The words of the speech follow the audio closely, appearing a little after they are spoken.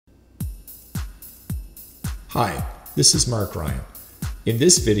Hi, this is Mark Ryan. In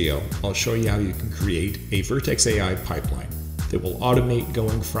this video, I'll show you how you can create a Vertex AI pipeline that will automate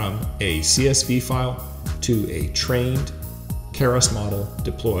going from a CSV file to a trained Keras model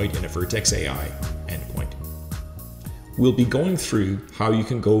deployed in a Vertex AI endpoint. We'll be going through how you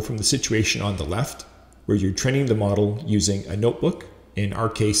can go from the situation on the left, where you're training the model using a notebook, in our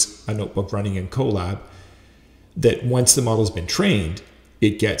case, a notebook running in Colab, that once the model's been trained,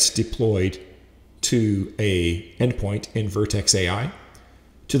 it gets deployed to a endpoint in Vertex AI,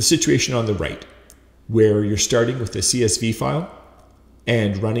 to the situation on the right, where you're starting with a CSV file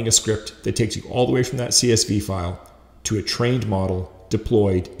and running a script that takes you all the way from that CSV file to a trained model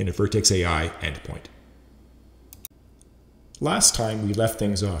deployed in a Vertex AI endpoint. Last time we left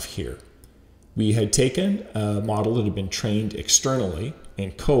things off here. We had taken a model that had been trained externally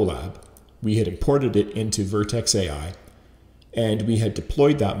in Colab. We had imported it into Vertex AI, and we had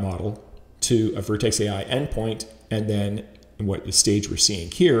deployed that model to a Vertex AI endpoint, and then in what the stage we're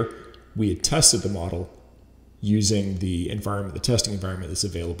seeing here, we had tested the model using the environment, the testing environment that's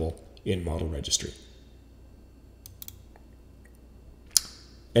available in Model Registry.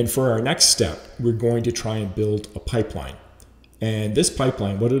 And for our next step, we're going to try and build a pipeline. And this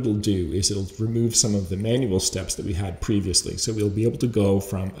pipeline, what it'll do is it'll remove some of the manual steps that we had previously. So we'll be able to go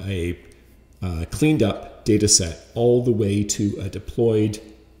from a cleaned up data set all the way to a deployed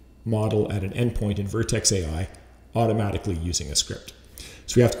model at an endpoint in Vertex AI automatically using a script.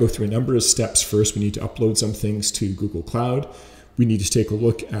 So we have to go through a number of steps. First, we need to upload some things to Google Cloud. We need to take a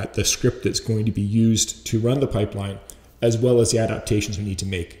look at the script that's going to be used to run the pipeline, as well as the adaptations we need to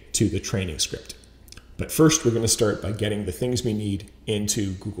make to the training script. But first, we're going to start by getting the things we need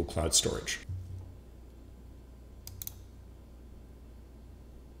into Google Cloud Storage.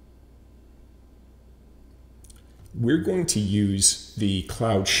 We're going to use the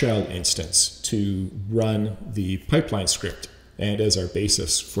Cloud Shell instance to run the pipeline script and as our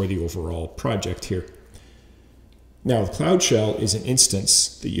basis for the overall project here. Now, the Cloud Shell is an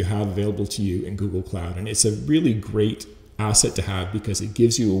instance that you have available to you in Google Cloud, and it's a really great asset to have because it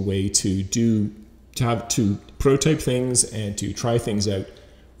gives you a way to prototype things and to try things out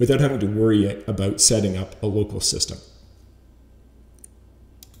without having to worry about setting up a local system.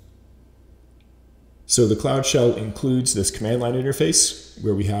 So the Cloud Shell includes this command line interface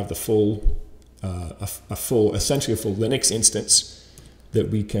where we have the essentially a full Linux instance that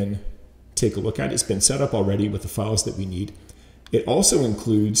we can take a look at. It's been set up already with the files that we need. It also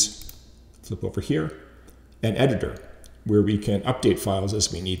includes, flip over here, an editor where we can update files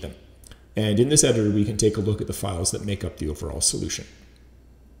as we need them. And in this editor, we can take a look at the files that make up the overall solution.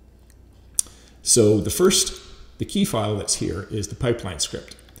 So the key file that's here is the pipeline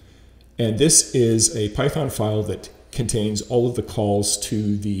script. And this is a Python file that contains all of the calls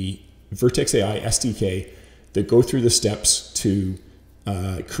to the Vertex AI SDK that go through the steps to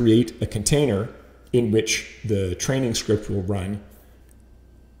create a container in which the training script will run.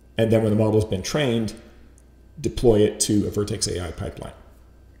 And then when the model has been trained, deploy it to a Vertex AI pipeline.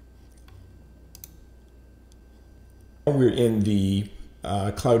 We're in the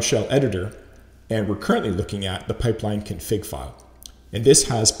Cloud Shell editor, and we're currently looking at the pipeline config file. And this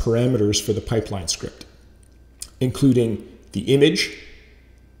has parameters for the pipeline script, including the image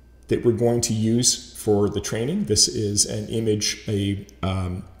that we're going to use for the training. This is an image, a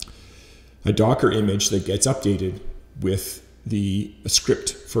Docker image that gets updated with the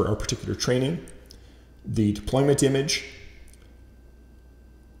script for our particular training, the deployment image,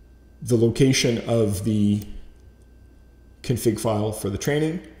 the location of the config file for the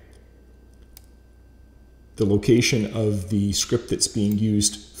training, the location of the script that's being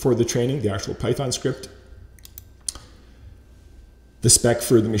used for the training, the actual Python script, the spec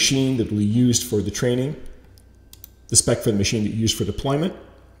for the machine that will be used for the training, the spec for the machine that you use for deployment,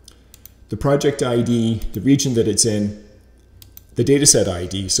 the project ID, the region that it's in, the dataset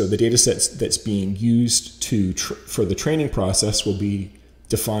ID, so the dataset that's being used for the training process will be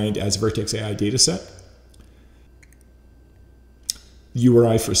defined as Vertex AI dataset, the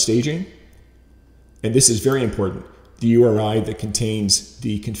URI for staging, and this is very important, the URI that contains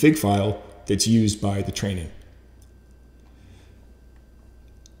the config file that's used by the training.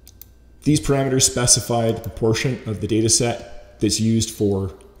 These parameters specify the proportion of the dataset that's used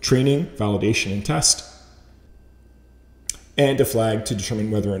for training, validation, and test, and a flag to determine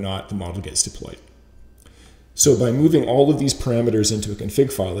whether or not the model gets deployed. So by moving all of these parameters into a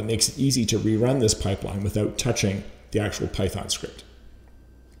config file, it makes it easy to rerun this pipeline without touching the actual Python script.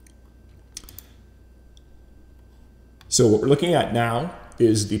 So what we're looking at now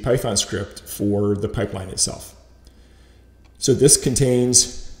is the Python script for the pipeline itself. So this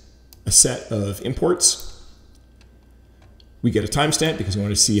contains a set of imports We get a timestamp because we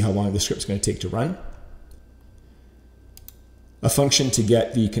want to see how long the script's going to take to run. A function to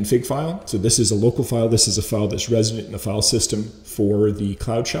get the config file. So this is a local file. This is a file that's resident in the file system for the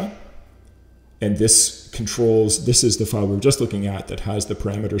Cloud shell. And this controls, this is the file we were just looking at that has the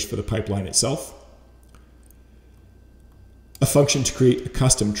parameters for the pipeline itself. A function to create a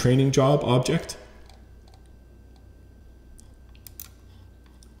custom training job object.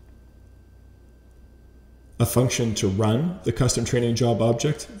 A function to run the custom training job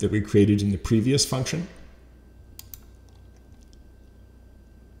object that we created in the previous function.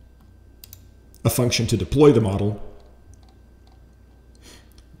 A function to deploy the model.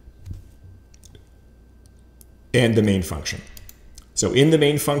 And the main function. So in the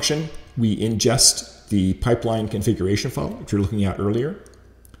main function, we ingest the pipeline configuration file, which we were looking at earlier.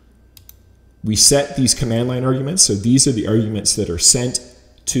 We set these command line arguments. So these are the arguments that are sent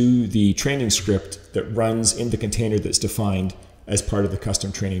to the training script that runs in the container that's defined as part of the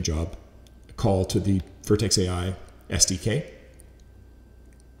custom training job call to the Vertex AI SDK.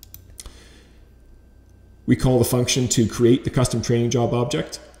 We call the function to create the custom training job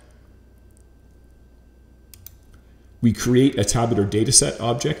object. We create a tabular dataset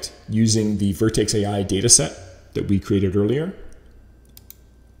object using the Vertex AI dataset that we created earlier.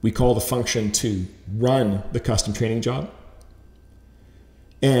 We call the function to run the custom training job.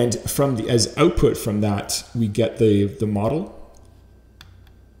 And as output from that, we get the model.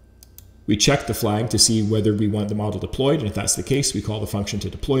 We check the flag to see whether we want the model deployed. And if that's the case, we call the function to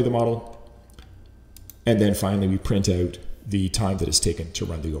deploy the model. And then finally, we print out the time that it's taken to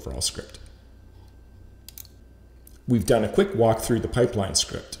run the overall script. We've done a quick walk through the pipeline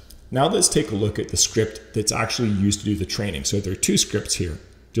script. Now let's take a look at the script that's actually used to do the training. So there are two scripts here,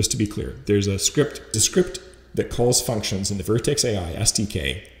 just to be clear. There's a script that calls functions in the Vertex AI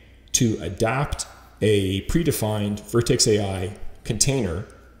SDK to adapt a predefined Vertex AI container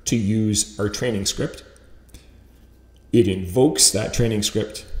to use our training script. It invokes that training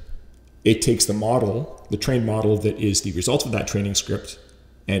script. It takes the model, the trained model that is the result of that training script,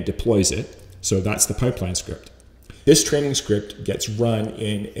 and deploys it. So that's the pipeline script. This training script gets run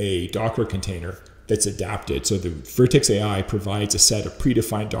in a Docker container that's adapted. So the Vertex AI provides a set of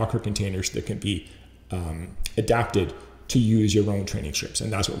predefined Docker containers that can be adapted to use your own training scripts.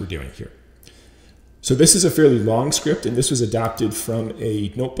 And that's what we're doing here. So this is a fairly long script, and this was adapted from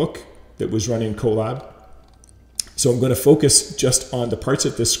a notebook that was run in Colab. So I'm going to focus just on the parts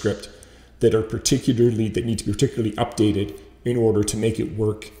of this script that need to be particularly updated in order to make it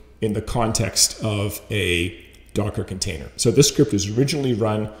work in the context of a Docker container. So this script was originally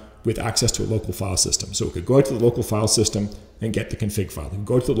run with access to a local file system. So it could go out to the local file system and get the config file. It could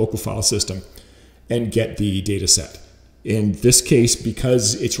go to the local file system and get the data set. In this case,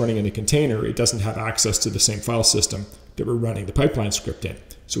 because it's running in a container, it doesn't have access to the same file system that we're running the pipeline script in.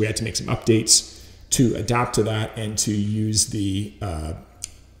 So we had to make some updates to adapt to that and to use the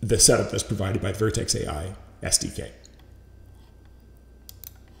setup that's provided by the Vertex AI SDK.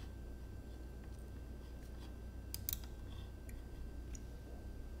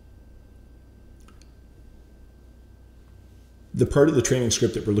 The part of the training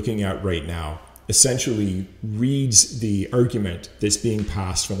script that we're looking at right now essentially reads the argument that's being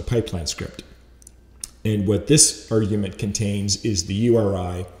passed from the pipeline script. And what this argument contains is the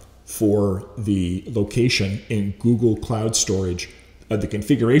URI for the location in Google Cloud Storage of the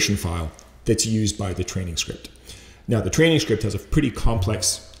configuration file that's used by the training script. Now, the training script has a pretty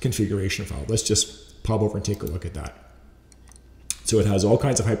complex configuration file. Let's just pop over and take a look at that. So it has all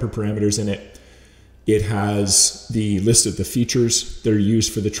kinds of hyperparameters in it. It has the list of the features that are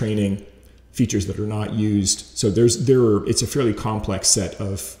used for the training, features that are not used. So it's a fairly complex set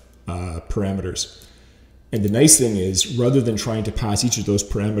of parameters. And the nice thing is, rather than trying to pass each of those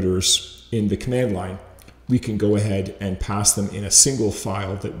parameters in the command line, we can go ahead and pass them in a single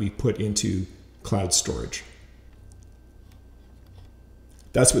file that we put into cloud storage.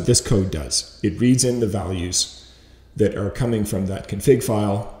 That's what this code does. It reads in the values that are coming from that config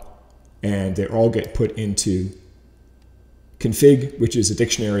file, and they all get put into config, which is a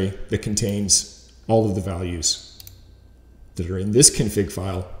dictionary that contains all of the values that are in this config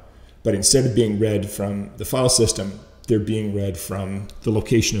file. But instead of being read from the file system, they're being read from the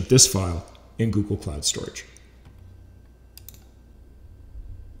location of this file in Google Cloud Storage.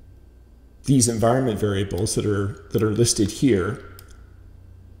 These environment variables that are listed here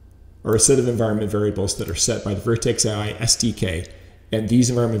are a set of environment variables that are set by the Vertex AI SDK. And these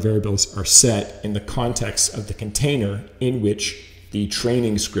environment variables are set in the context of the container in which the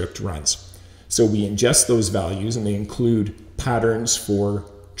training script runs. So we ingest those values, and they include patterns for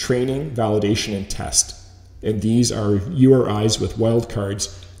training, validation, and test. And these are URIs with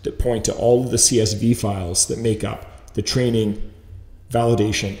wildcards that point to all of the CSV files that make up the training,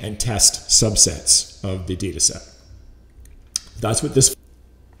 validation, and test subsets of the dataset. That's what this.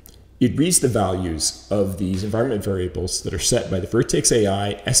 It reads the values of these environment variables that are set by the Vertex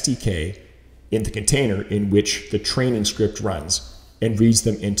AI SDK in the container in which the training script runs and reads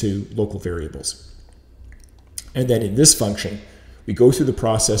them into local variables. And then in this function, we go through the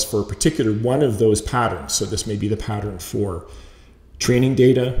process for a particular one of those patterns. So this may be the pattern for training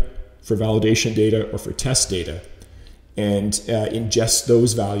data, for validation data, or for test data, and ingest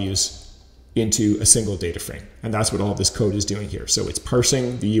those values into a single data frame. And that's what all this code is doing here. So it's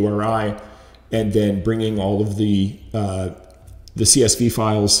parsing the URI and then bringing all of the CSV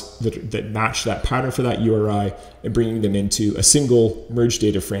files that match that pattern for that URI and bringing them into a single merge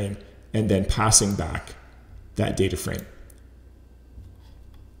data frame and then passing back that data frame.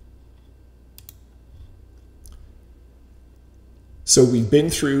 So we've been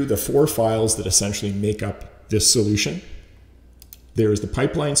through the 4 files that essentially make up this solution. There's the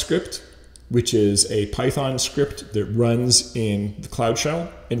pipeline script, which is a Python script that runs in the Cloud Shell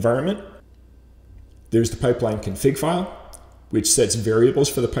environment. There's the pipeline config file, which sets variables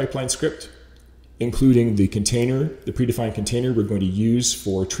for the pipeline script, including the container, the predefined container we're going to use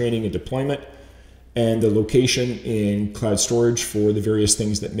for training and deployment, and the location in cloud storage for the various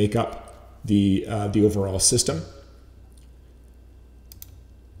things that make up the overall system.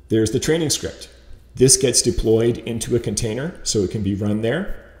 There's the training script. This gets deployed into a container so it can be run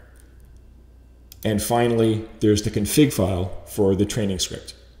there. And finally, there's the config file for the training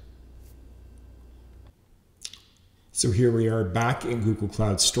script. So here we are back in Google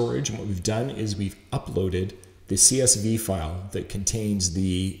Cloud Storage, and what we've done is we've uploaded the CSV file that contains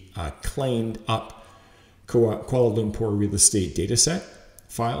the cleaned up Kuala Lumpur real estate dataset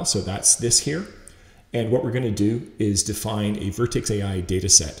file. So that's this here. And what we're going to do is define a Vertex AI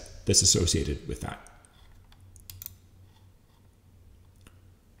dataset that's associated with that.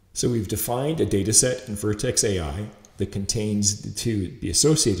 So we've defined a dataset in Vertex AI that contains to be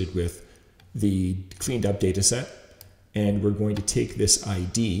associated with the cleaned up dataset. And we're going to take this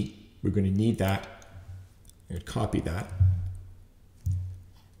ID. We're going to need that. I'm going to copy that.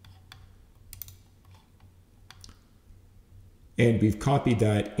 And we've copied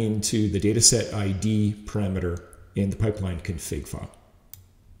that into the dataset ID parameter in the pipeline config file.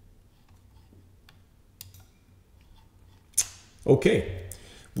 Okay.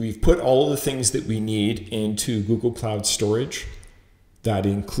 We've put all of the things that we need into Google Cloud Storage. That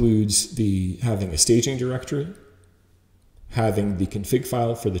includes having a staging directory, having the config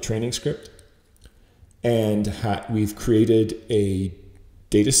file for the training script, and we've created a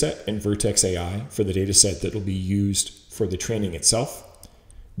dataset in Vertex AI for the dataset that will be used for the training itself.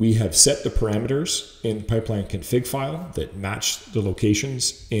 We have set the parameters in the pipeline config file that match the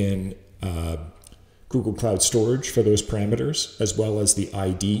locations in Google Cloud Storage for those parameters, as well as the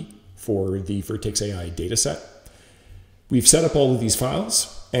ID for the Vertex AI dataset. We've set up all of these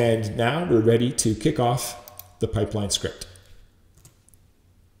files, and now we're ready to kick off the pipeline script.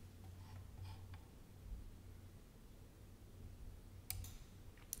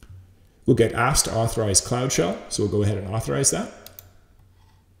 We'll get asked to authorize Cloud Shell, so we'll go ahead and authorize that.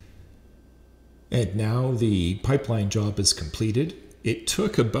 And now the pipeline job is completed. It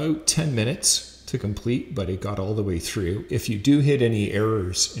took about 10 minutes to complete, but it got all the way through. If you do hit any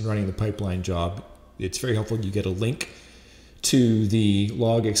errors in running the pipeline job, it's very helpful. You get a link to the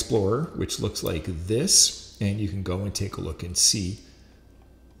log explorer, which looks like this, and you can go and take a look and see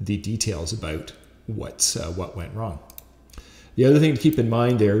the details about what went wrong. The other thing to keep in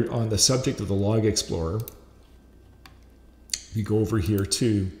mind there on the subject of the log explorer, we go over here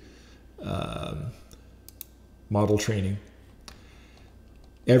to model training.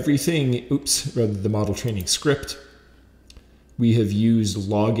 Everything, the model training script, we have used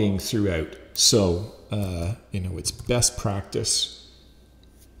logging throughout. So, it's best practice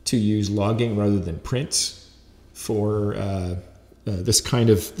to use logging rather than prints for this kind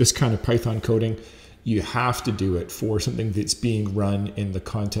of Python coding. You have to do it for something that's being run in the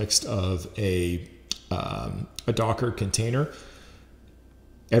context of a Docker container.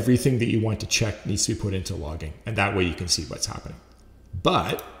 Everything that you want to check needs to be put into logging, and that way you can see what's happening.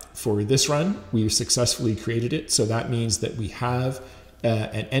 But for this run, we've successfully created it. So that means that we have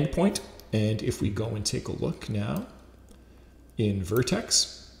an endpoint. And if we go and take a look now in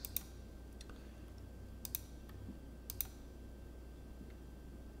Vertex,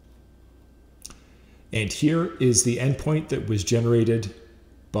 and here is the endpoint that was generated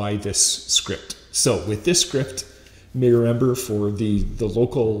by this script. So with this script, you may remember for the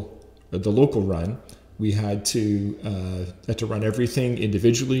local run, we had to run everything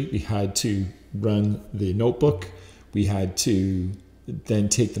individually. We had to run the notebook. We had to then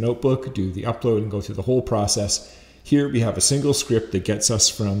take the notebook, do the upload, and go through the whole process. Here we have a single script that gets us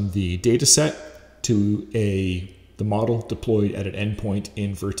from the data set to the model deployed at an endpoint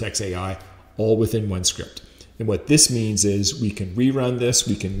in Vertex AI, all within one script. And what this means is we can rerun this,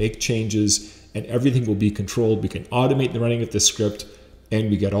 we can make changes, and everything will be controlled. We can automate the running of this script, and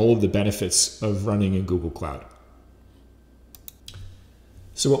we get all of the benefits of running in Google Cloud.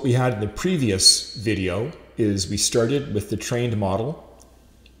 So what we had in the previous video is we started with the trained model.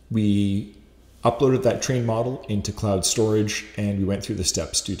 We uploaded that trained model into cloud storage, and we went through the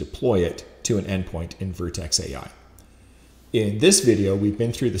steps to deploy it to an endpoint in Vertex AI. In this video, we've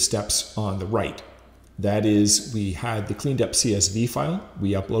been through the steps on the right. That is, we had the cleaned up CSV file.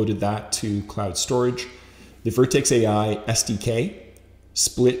 We uploaded that to cloud storage. The Vertex AI SDK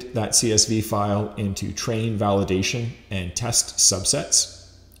split that CSV file into train, validation, and test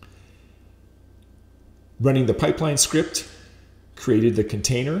subsets. Running the pipeline script created the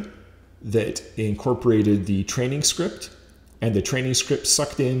container that incorporated the training script, and the training script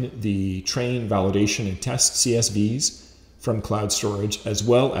sucked in the train, validation, and test CSVs from cloud storage, as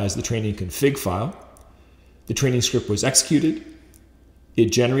well as the training config file. The training script was executed.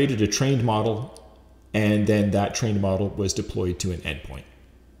 It generated a trained model, and then that trained model was deployed to an endpoint.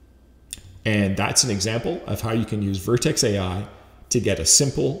 And that's an example of how you can use Vertex AI to get a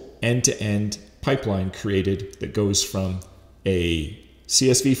simple end-to-end pipeline created that goes from a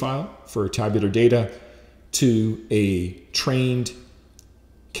CSV file for tabular data to a trained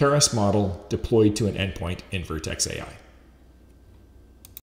Keras model deployed to an endpoint in Vertex AI.